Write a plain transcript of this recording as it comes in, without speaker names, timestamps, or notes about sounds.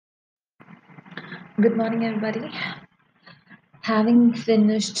Good morning, everybody. Having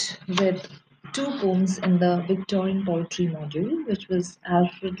finished with two poems in the Victorian poetry module, which was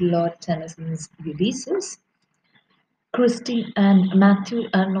Alfred Lord Tennyson's Ulysses, Christine and Matthew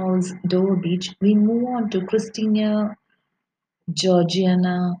Arnold's Dover Beach, we move on to Christina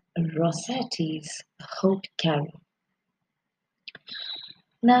Georgiana Rossetti's Hope Carol.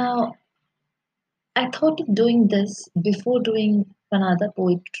 Now, I thought of doing this before doing another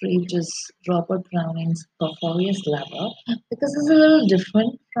poetry, which is Robert Browning's Porphyria's Lover, because it's a little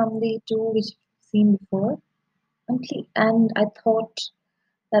different from the two which I've seen before. And I thought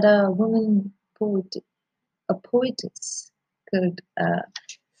that a woman poet, a poetess, could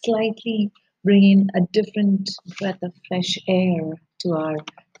slightly bring in a different breath of fresh air to our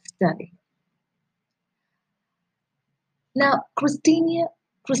study. Now,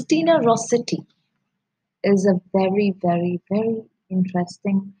 Christina Rossetti is a very, very, very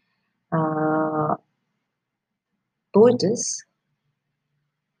interesting uh, poetess.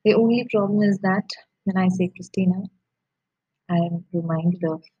 The only problem is that when I say Christina, I am reminded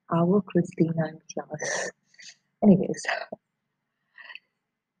of our Christina in class. Anyways,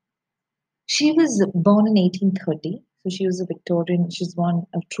 she was born in 1830, so she was a Victorian. She's born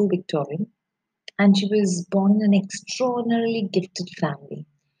a true Victorian, and she was born in an extraordinarily gifted family.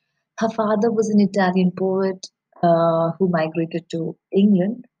 Her father was an Italian poet who migrated to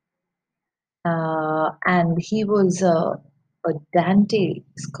England, and he was a Dante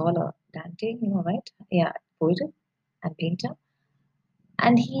scholar. Dante, you know, right? Yeah, poet and painter.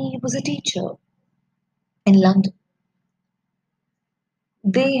 And he was a teacher in London.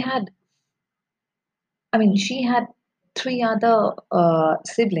 They had, I mean, she had three other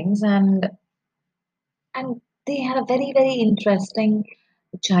siblings, and they had a very, very interesting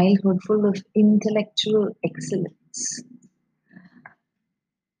childhood full of intellectual excellence.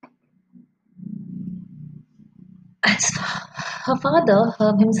 As her father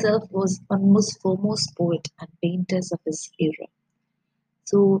himself was one most foremost poet and painters of his era.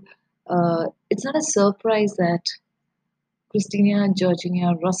 So it's not a surprise that Christina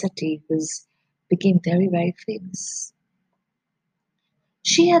Georgina Rossetti was became very, very famous.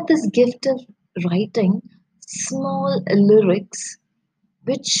 She had this gift of writing small lyrics,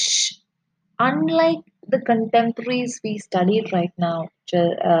 which, unlike the contemporaries we studied right now,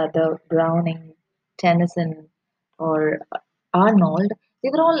 the Browning, Tennyson, or Arnold, they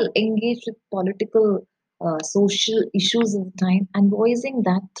were all engaged with political, social issues of the time and voicing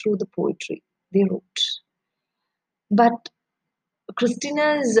that through the poetry they wrote. But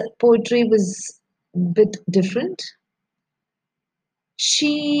Christina's poetry was a bit different.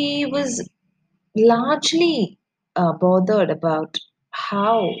 She was largely bothered about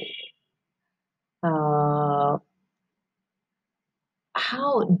how uh,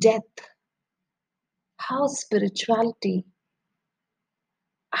 death, how spirituality,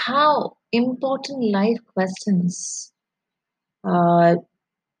 how important life questions uh,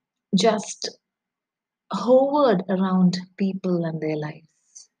 just hovered around people and their lives.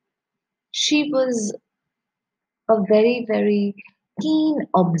 She was a very, very keen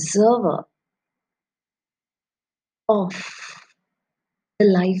observer of the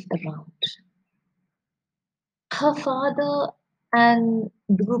life around. Her father and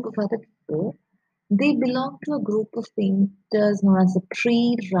the group of other people, they belong to a group of painters known as the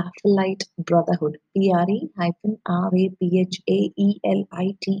Pre Raphaelite Brotherhood. Pre-Raphaelite.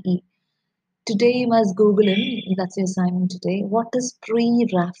 Today you must Google in, that's your assignment today. What is Pre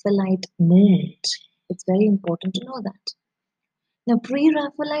Raphaelite movement? It's very important to know that. Now, Pre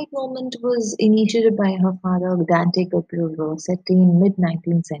Raphaelite movement was initiated by her father, Dante Gabriel Rossetti, in mid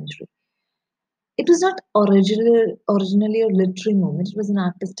 19th century. It was not originally a literary movement, it was an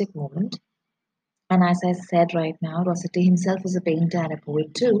artistic movement. And as I said right now, Rossetti himself was a painter and a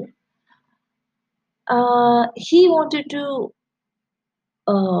poet too. He wanted to,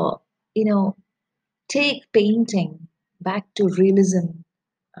 uh, you know, take painting back to realism.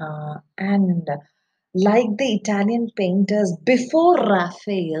 And like the Italian painters before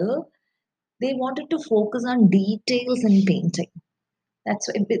Raphael, they wanted to focus on details in painting. That's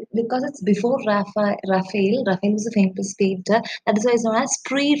why, because it's before Raphael. Raphael was a famous painter. That is why it's known as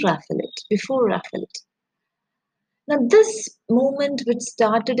pre-Raphaelite, before Raphaelite. Now, this movement, which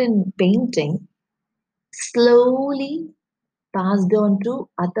started in painting, slowly passed on to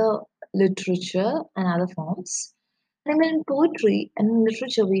other literature and other forms. And even in poetry and in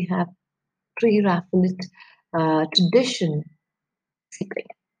literature, we have pre-Raphaelite tradition seeping.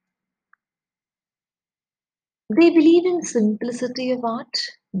 They believe in simplicity of art.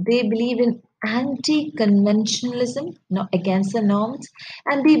 They believe in anti-conventionalism, no, against the norms,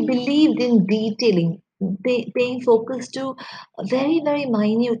 and they believed in detailing, paying focus to very, very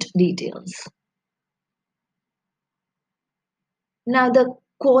minute details. Now, the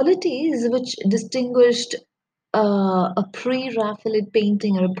qualities which distinguished a pre-Raphaelite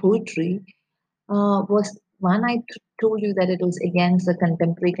painting or a poetry was one told you that it was against the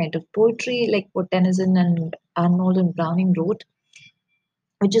contemporary kind of poetry, like what Tennyson and Arnold and Browning wrote,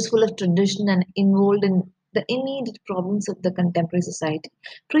 which is full of tradition and involved in the immediate problems of the contemporary society.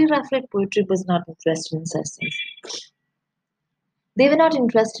 Pre-Raphaelite poetry was not interested in such things. They were not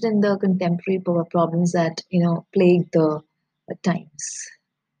interested in the contemporary problems that plagued the times.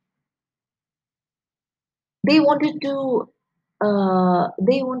 They wanted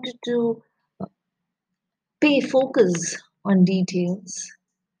to pay focus on details,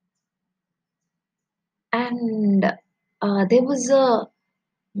 and there was a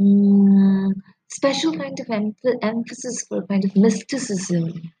mm, special kind of emphasis for kind of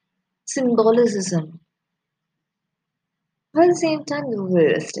mysticism, symbolicism. But at the same time, they were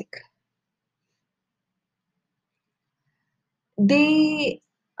realistic. They,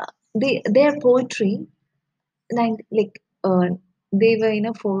 their poetry, like they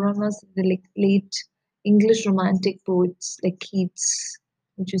were forerunners of the like late English romantic poets like Keats,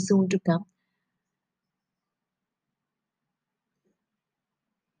 which is soon to come.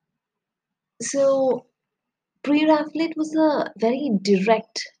 So Pre-Raphaelite was a very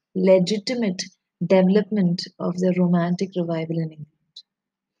direct, legitimate development of the Romantic revival in England.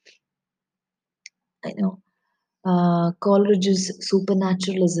 I know Coleridge's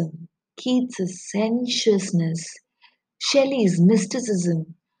supernaturalism, Keats's sensuousness, Shelley's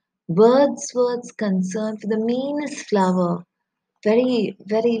mysticism, Wordsworth's concern for the meanest flower, very,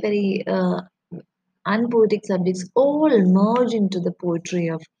 very, very unpoetic subjects, all merge into the poetry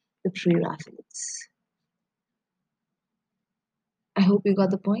of the Pre-Raphaelites. I hope you got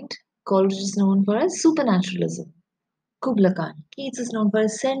the point. Coleridge is known for his supernaturalism. Kubla Khan. Keats is known for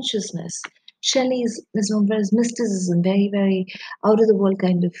his sensuousness. Shelley is known for his mysticism, very, very out of the world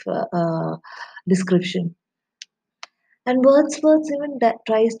kind of description. And Wordsworth even that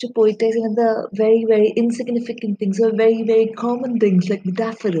tries to poetize even the very, very insignificant things or very, very common things like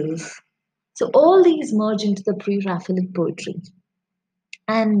metaphors. So all these merge into the pre-Raphaelite poetry.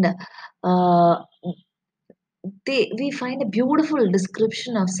 And uh, we find a beautiful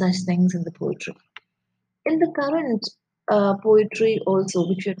description of such things in the poetry. In the current poetry also,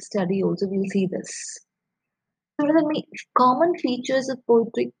 which we have studied also, we'll see this. So what are the common features of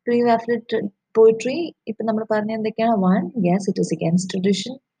poetry, pre-Raphaelite poetry? ഇപ്പൊ നമ്മൾ പറഞ്ഞ എന്തൊക്കെയാണ്? One, yes, it is against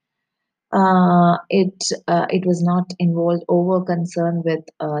tradition. It was not involved over concern with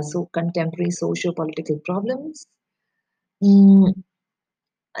so contemporary socio-political problems. Mm,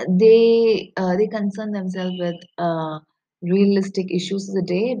 they concern themselves with realistic issues of the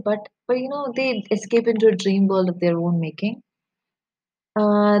day, but they escape into a dream world of their own making.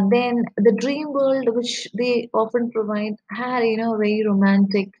 Then the dream world which they often provide had very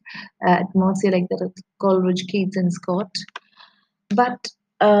romantic atmosphere like that of Coleridge, Keats, and Scott. But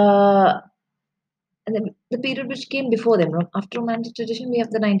and the period which came before them, after Romantic tradition, we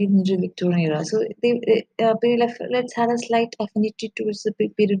have the 19th century Victorian era. So let's have a slight affinity towards the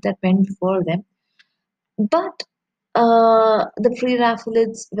period that went before them. But the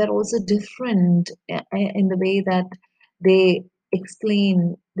pre-Raphaelites were also different in the way that they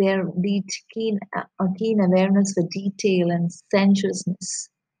explain their keen awareness for detail and sensuousness.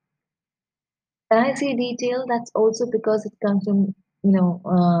 When I say detail, that's also because it comes from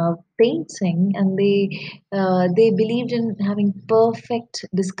painting, and they believed in having perfect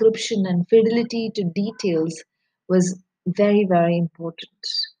description and fidelity to details was very, very important.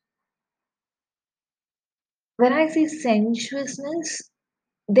 When I say sensuousness,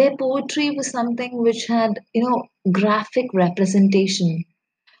 their poetry was something which had, graphic representation,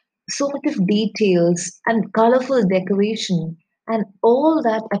 so much of details and colorful decoration, and all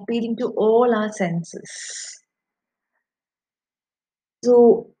that appealing to all our senses. So,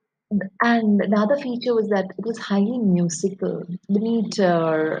 and another feature was that it was highly musical. The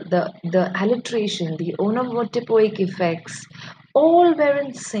meter, the alliteration, the onomatopoeic effects, all were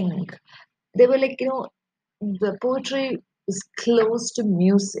in sync. They were like, the poetry is close to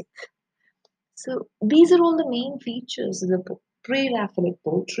music. So these are all the main features of the pre-Raphaelite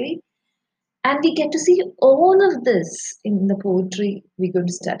poetry, and we get to see all of this in the poetry we're going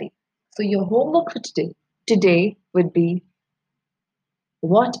to study. So your homework for today would be,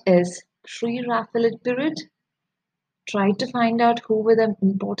 what is pre-Raphaelite period? Try to find out who were the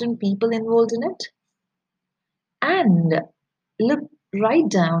important people involved in it, and look, write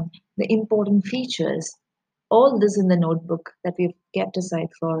down the important features, all this in the notebook that we've kept aside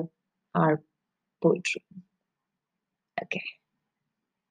for our poetry. Okay.